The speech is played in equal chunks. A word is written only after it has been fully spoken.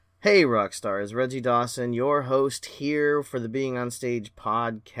Hey, rock stars, Reggie Dawson, your host here for the Being on Stage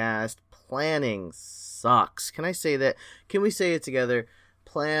podcast. Planning sucks. Can I say that? Can we say it together?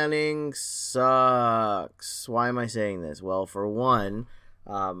 Planning sucks. Why am I saying this? Well, for one,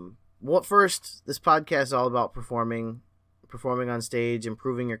 first, this podcast is all about performing on stage,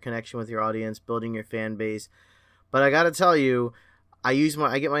 improving your connection with your audience, building your fan base. But I gotta tell you, I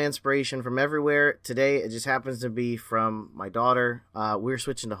get my inspiration from everywhere. Today, it just happens to be from my daughter. We're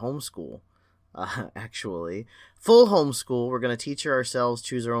switching to homeschool, actually. Full homeschool. We're going to teach her ourselves,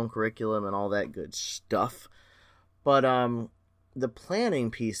 choose our own curriculum, and all that good stuff. But the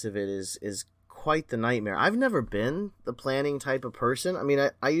planning piece of it is quite the nightmare. I've never been the planning type of person. I mean,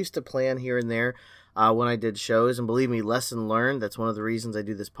 I used to plan here and there when I did shows, and believe me, lesson learned. That's one of the reasons I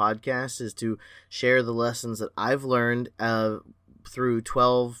do this podcast, is to share the lessons that I've learned through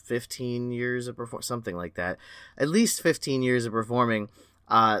 12, 15 years of something like that, at least 15 years of performing.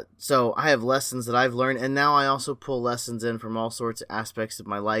 So I have lessons that I've learned, and now I also pull lessons in from all sorts of aspects of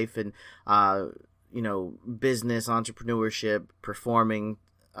my life and, business, entrepreneurship, performing,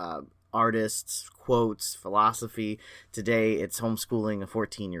 artists, quotes, philosophy. Today, it's homeschooling a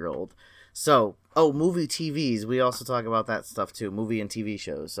 14-year-old. So, movie TVs. We also talk about that stuff too, movie and TV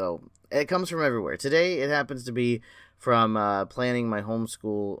shows. So it comes from everywhere. Today, it happens to be from planning my high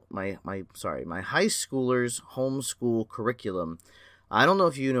schooler's homeschool curriculum. I don't know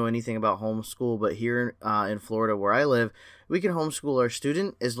if you know anything about homeschool, but here in Florida where I live, we can homeschool our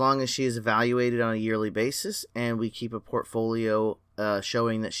student as long as she is evaluated on a yearly basis, and we keep a portfolio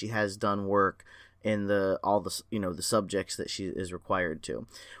showing that she has done work in the subjects that she is required to.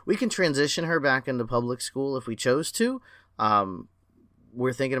 We can transition her back into public school if we chose to.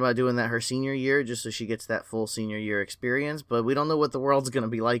 We're thinking about doing that her senior year, just so she gets that full senior year experience, but we don't know what the world's going to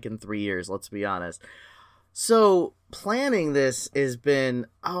be like in 3 years, let's be honest. So planning this has been,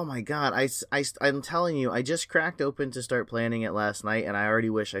 oh my God, I'm telling you, I just cracked open to start planning it last night, and I already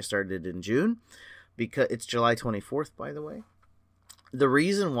wish I started in June, because it's July 24th, by the way. The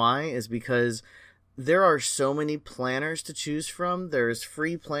reason why is because there are so many planners to choose from. There's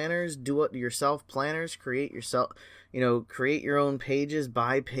free planners, do-it-yourself planners, create your own pages,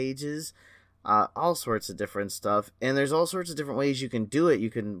 buy pages, all sorts of different stuff. And there's all sorts of different ways you can do it. You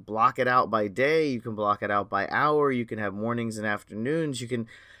can block it out by day. You can block it out by hour. You can have mornings and afternoons. You can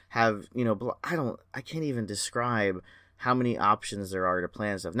have, I can't even describe how many options there are to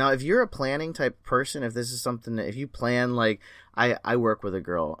plan stuff. Now, if you're a planning type person, if this is something that, if you plan, like I work with a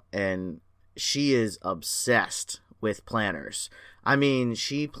girl, and she is obsessed with planners. I mean,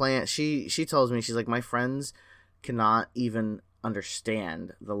 she tells me, she's like, my friends cannot even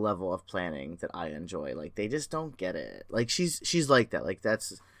understand the level of planning that I enjoy. Like, they just don't get it. Like, she's like that. Like,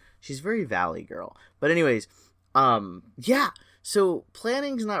 she's very Valley girl. But anyways, yeah. So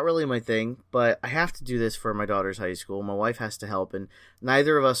planning's not really my thing, but I have to do this for my daughter's high school. My wife has to help, and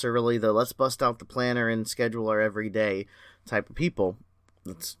neither of us are really the let's bust out the planner and schedule our everyday type of people.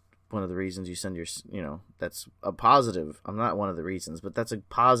 That's one of the reasons you send that's a positive. I'm not one of the reasons, but that's a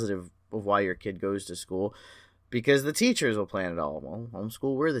positive of why your kid goes to school, because the teachers will plan it all. Well,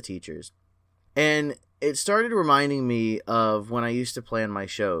 homeschool, we're the teachers. And it started reminding me of when I used to plan my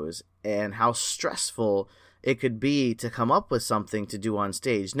shows and how stressful it could be to come up with something to do on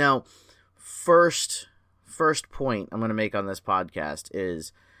stage. Now, first point I'm going to make on this podcast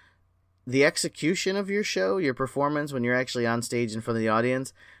is the execution of your show, your performance when you're actually on stage in front of the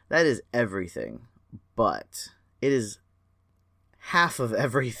audience. That is everything, but it is half of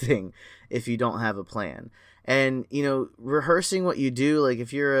everything if you don't have a plan. And, rehearsing what you do, like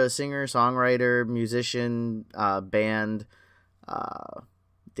if you're a singer, songwriter, musician, band,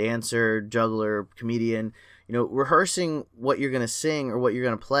 dancer, juggler, comedian, rehearsing what you're going to sing or what you're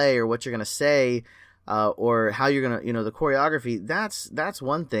going to play or what you're going to say, or how you're going to, the choreography, that's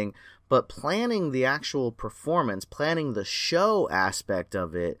one thing. But planning the actual performance, planning the show aspect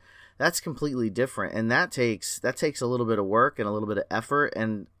of it, that's completely different. And that takes a little bit of work and a little bit of effort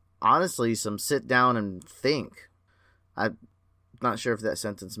and honestly some sit down and think. I'm not sure if that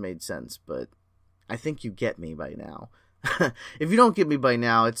sentence made sense, but I think you get me by now. If you don't get me by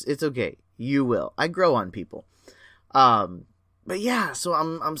now, it's okay. You will. I grow on people. But yeah, so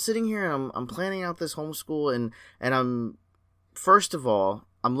I'm sitting here and I'm planning out this homeschool, and I'm, first of all,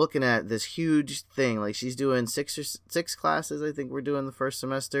 I'm looking at this huge thing. Like, she's doing six classes, I think we're doing the first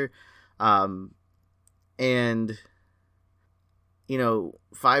semester. And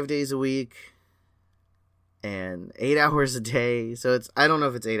 5 days a week and 8 hours a day. So I don't know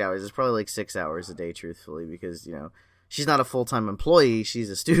if it's 8 hours. It's probably like 6 hours a day, truthfully, because, she's not a full-time employee.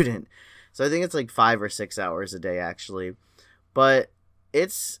 She's a student. So I think it's like 5 or 6 hours a day, actually. But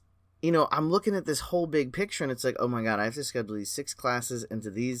it's I'm looking at this whole big picture, and it's like, oh my God, I have to schedule these 6 classes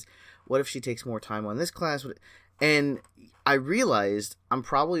into these. What if she takes more time on this class? And I realized I'm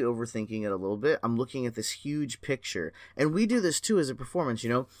probably overthinking it a little bit. I'm looking at this huge picture, and we do this too as a performance.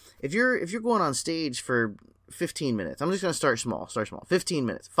 If you're going on stage for 15 minutes, I'm just going to start small, 15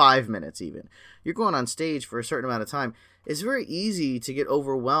 minutes, 5 minutes even. You're going on stage for a certain amount of time. It's very easy to get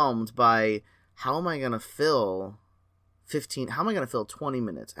overwhelmed by how am I going to fill 15, how am I going to fill 20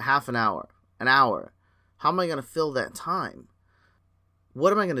 minutes, a half an hour, an hour? How am I going to fill that time?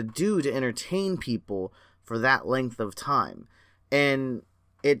 What am I going to do to entertain people for that length of time? And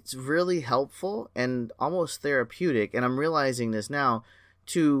it's really helpful and almost therapeutic, and I'm realizing this now,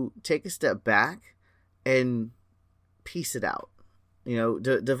 to take a step back and piece it out.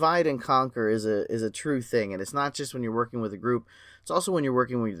 Divide and conquer is a true thing, and it's not just when you're working with a group, it's also when you're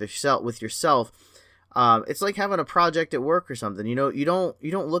working with yourself. It's like having a project at work or something. You don't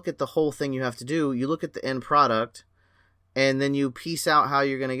look at the whole thing you have to do. You look at the end product, and then you piece out how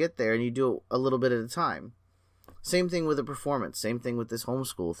you're going to get there, and you do it a little bit at a time. Same thing with a performance. Same thing with this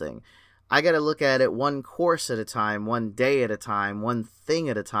homeschool thing. I got to look at it one course at a time, one day at a time, one thing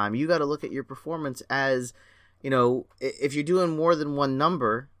at a time. You got to look at your performance as, if you're doing more than one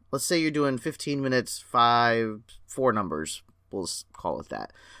number, let's say you're doing 15 minutes, 4 numbers, we'll call it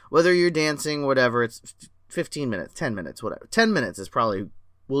that. Whether you're dancing, whatever, it's 15 minutes, 10 minutes, whatever. 10 minutes is probably,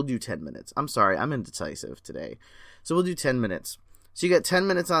 we'll do 10 minutes. I'm sorry, I'm indecisive today. So we'll do 10 minutes. So you got 10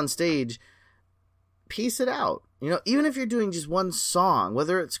 minutes on stage, piece it out. Even if you're doing just one song,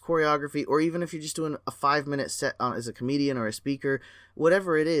 whether it's choreography or even if you're just doing a 5-minute set as a comedian or a speaker,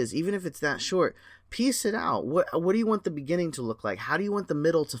 whatever it is, even if it's that short, piece it out. What do you want the beginning to look like? How do you want the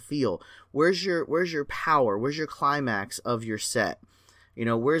middle to feel? Where's your power? Where's your climax of your set?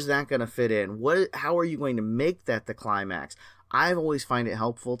 Where's that going to fit in? How are you going to make that the climax? I've always find it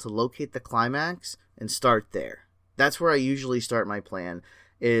helpful to locate the climax and start there. That's where I usually start my plan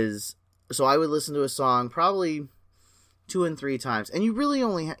is, so I would listen to a song probably 2 and 3 times, and you really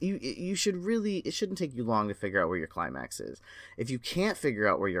only it shouldn't take you long to figure out where your climax is. If you can't figure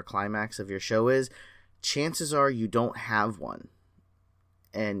out where your climax of your show is, chances are you don't have one,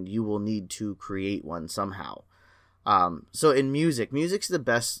 and you will need to create one somehow. So in music's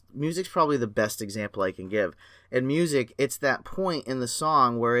probably the best example I can give. In music, it's that point in the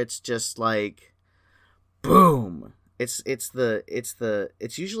song where it's just like, boom. It's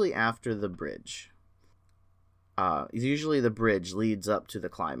usually after the bridge. Usually the bridge leads up to the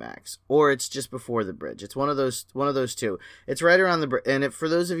climax, or it's just before the bridge. It's one of those two. It's right around the bridge. And for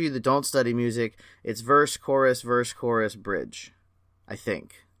those of you that don't study music, it's verse, chorus, bridge. I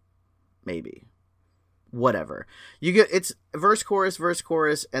think, maybe, whatever. It's verse,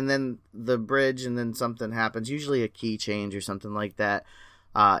 chorus, and then the bridge, and then something happens. Usually a key change or something like that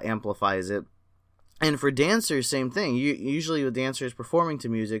amplifies it. And for dancers, same thing. Usually with dancers performing to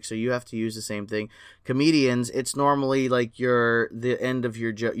music, so you have to use the same thing. Comedians, it's normally like the end of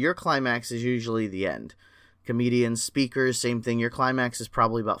your joke. Your climax is usually the end. Comedians, speakers, same thing. Your climax is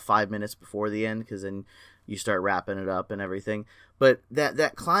probably about 5 minutes before the end, because then you start wrapping it up and everything. But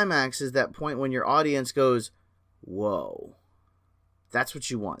that climax is that point when your audience goes, whoa. That's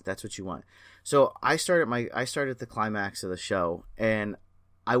what you want. So I started the climax of the show, and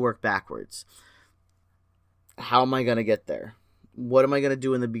I work backwards. How am I going to get there? What am I going to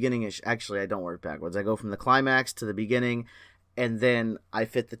do in the beginning? Actually, I don't work backwards. I go from the climax to the beginning, and then I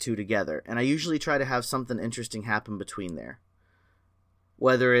fit the two together. And I usually try to have something interesting happen between there.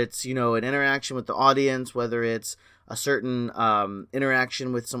 Whether it's, an interaction with the audience, whether it's a certain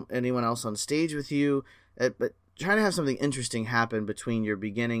interaction with anyone else on stage with you, but try to have something interesting happen between your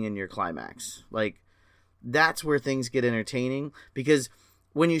beginning and your climax. Like, that's where things get entertaining, because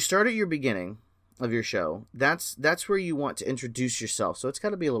when you start at your beginning of your show, that's where you want to introduce yourself, so it's got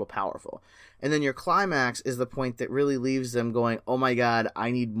to be a little powerful. And then your climax is the point that really leaves them going, oh my God,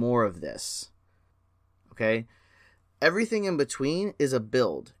 I need more of this. Okay? Everything in between is a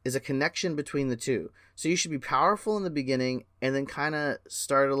build, is a connection between the two. So you should be powerful in the beginning, and then kind of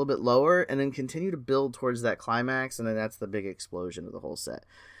start a little bit lower, and then continue to build towards that climax, and then that's the big explosion of the whole set.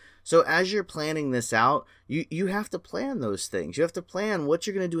 So as you're planning this out, you have to plan those things. You have to plan what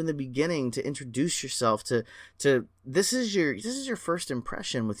you're going to do in the beginning to introduce yourself to this is your first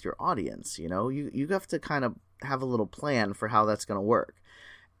impression with your audience. You have to kind of have a little plan for how that's going to work.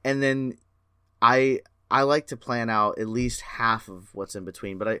 And then I like to plan out at least half of what's in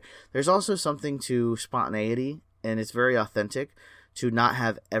between, but there's also something to spontaneity, and it's very authentic to not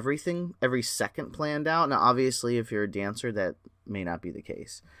have every second planned out. Now, obviously, if you're a dancer, that may not be the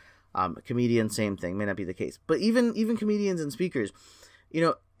case. Comedian, same thing, may not be the case. But even comedians and speakers,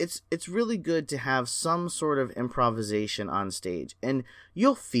 it's really good to have some sort of improvisation on stage, and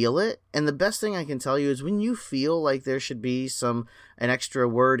you'll feel it. And the best thing I can tell you is when you feel like there should be an extra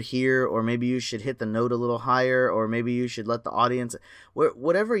word here, or maybe you should hit the note a little higher, or maybe you should let the audience,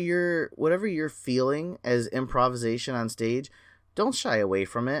 whatever you're feeling as improvisation on stage, don't shy away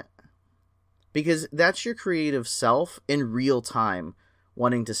from it, because that's your creative self in real time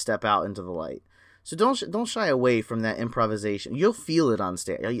wanting to step out into the light. So don't shy away from that improvisation. You'll feel it on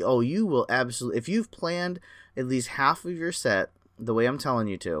stage. Oh, you will absolutely. If you've planned at least half of your set the way I'm telling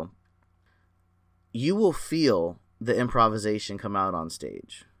you to, you will feel the improvisation come out on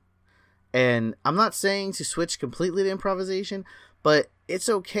stage. And I'm not saying to switch completely to improvisation, but it's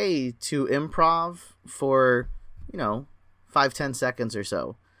okay to improv for, 5-10 seconds or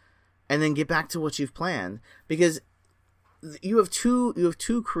so, and then get back to what you've planned, because you have two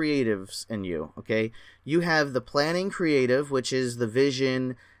creatives in you, okay? You have the planning creative, which is the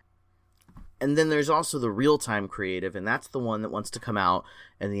vision, and then there's also the real-time creative, and that's the one that wants to come out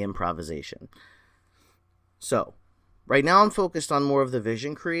in the improvisation. So, right now I'm focused on more of the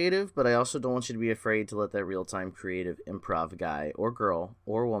vision creative, but I also don't want you to be afraid to let that real-time creative improv guy or girl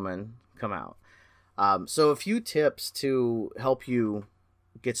or woman come out. So a few tips to help you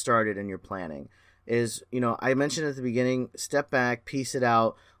get started in your planning is, I mentioned at the beginning, step back, piece it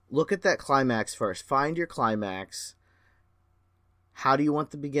out, look at that climax first. Find your climax. How do you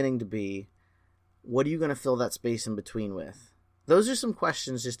want the beginning to be? What are you going to fill that space in between with? Those are some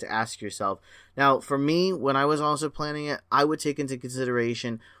questions just to ask yourself. Now, for me, when I was also planning it, I would take into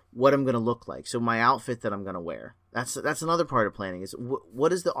consideration what I'm going to look like. So my outfit that I'm going to wear. That's another part of planning, is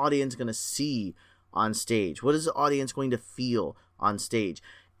what is the audience going to see on stage? What is the audience going to feel on stage?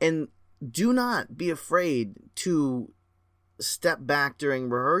 And do not be afraid to step back during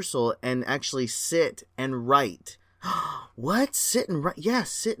rehearsal and actually sit and write. What? Sit and write?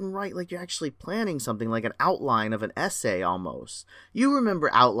 Yes, sit and write like you're actually planning something, like an outline of an essay almost. You remember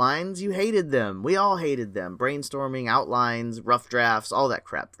outlines. You hated them. We all hated them. Brainstorming, outlines, rough drafts, all that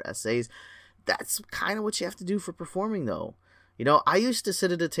crap for essays. That's kind of what you have to do for performing, though. I used to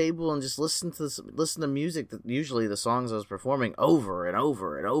sit at a table and just listen to music, that usually the songs I was performing, over and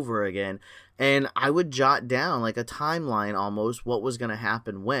over and over again. And I would jot down like a timeline almost what was going to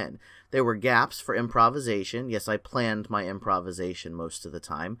happen when. There were gaps for improvisation. Yes, I planned my improvisation most of the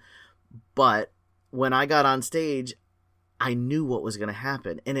time. But when I got on stage, I knew what was going to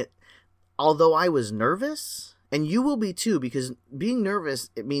happen. And although I was nervous, and you will be too, because being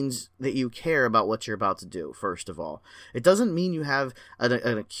nervous, it means that you care about what you're about to do, first of all. It doesn't mean you have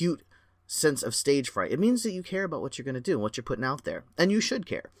an acute sense of stage fright. It means that you care about what you're going to do and what you're putting out there. And you should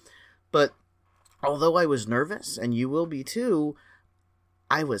care. But although I was nervous, and you will be too,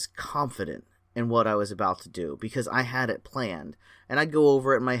 I was confident in what I was about to do because I had it planned. And I'd go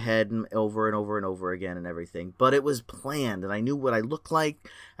over it in my head and over and over and over again and everything. But it was planned, and I knew what I looked like,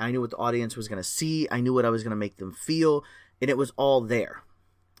 and I knew what the audience was going to see. I knew what I was going to make them feel, and it was all there.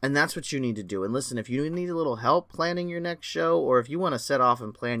 And that's what you need to do. And listen, if you need a little help planning your next show, or if you want to set off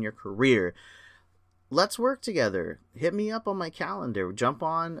and plan your career, let's work together. Hit me up on my calendar. Jump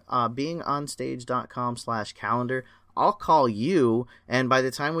on beingonstage.com/calendar. I'll call you, and by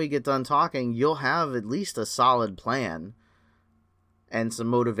the time we get done talking, you'll have at least a solid plan and some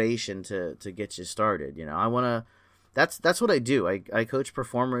motivation to get you started. I want to, that's what I do. I coach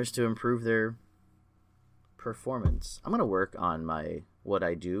performers to improve their performance. I'm going to work on my what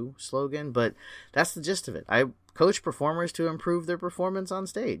I do slogan, but that's the gist of it. I coach performers to improve their performance on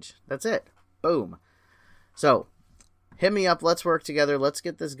stage. That's it. Boom. So hit me up. Let's work together. Let's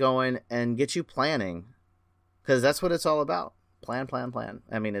get this going and get you planning, because that's what it's all about. Plan.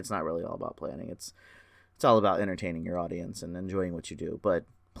 I mean, it's not really all about planning. It's all about entertaining your audience and enjoying what you do. But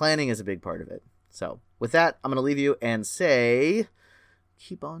planning is a big part of it. So with that, I'm going to leave you and say,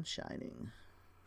 keep on shining.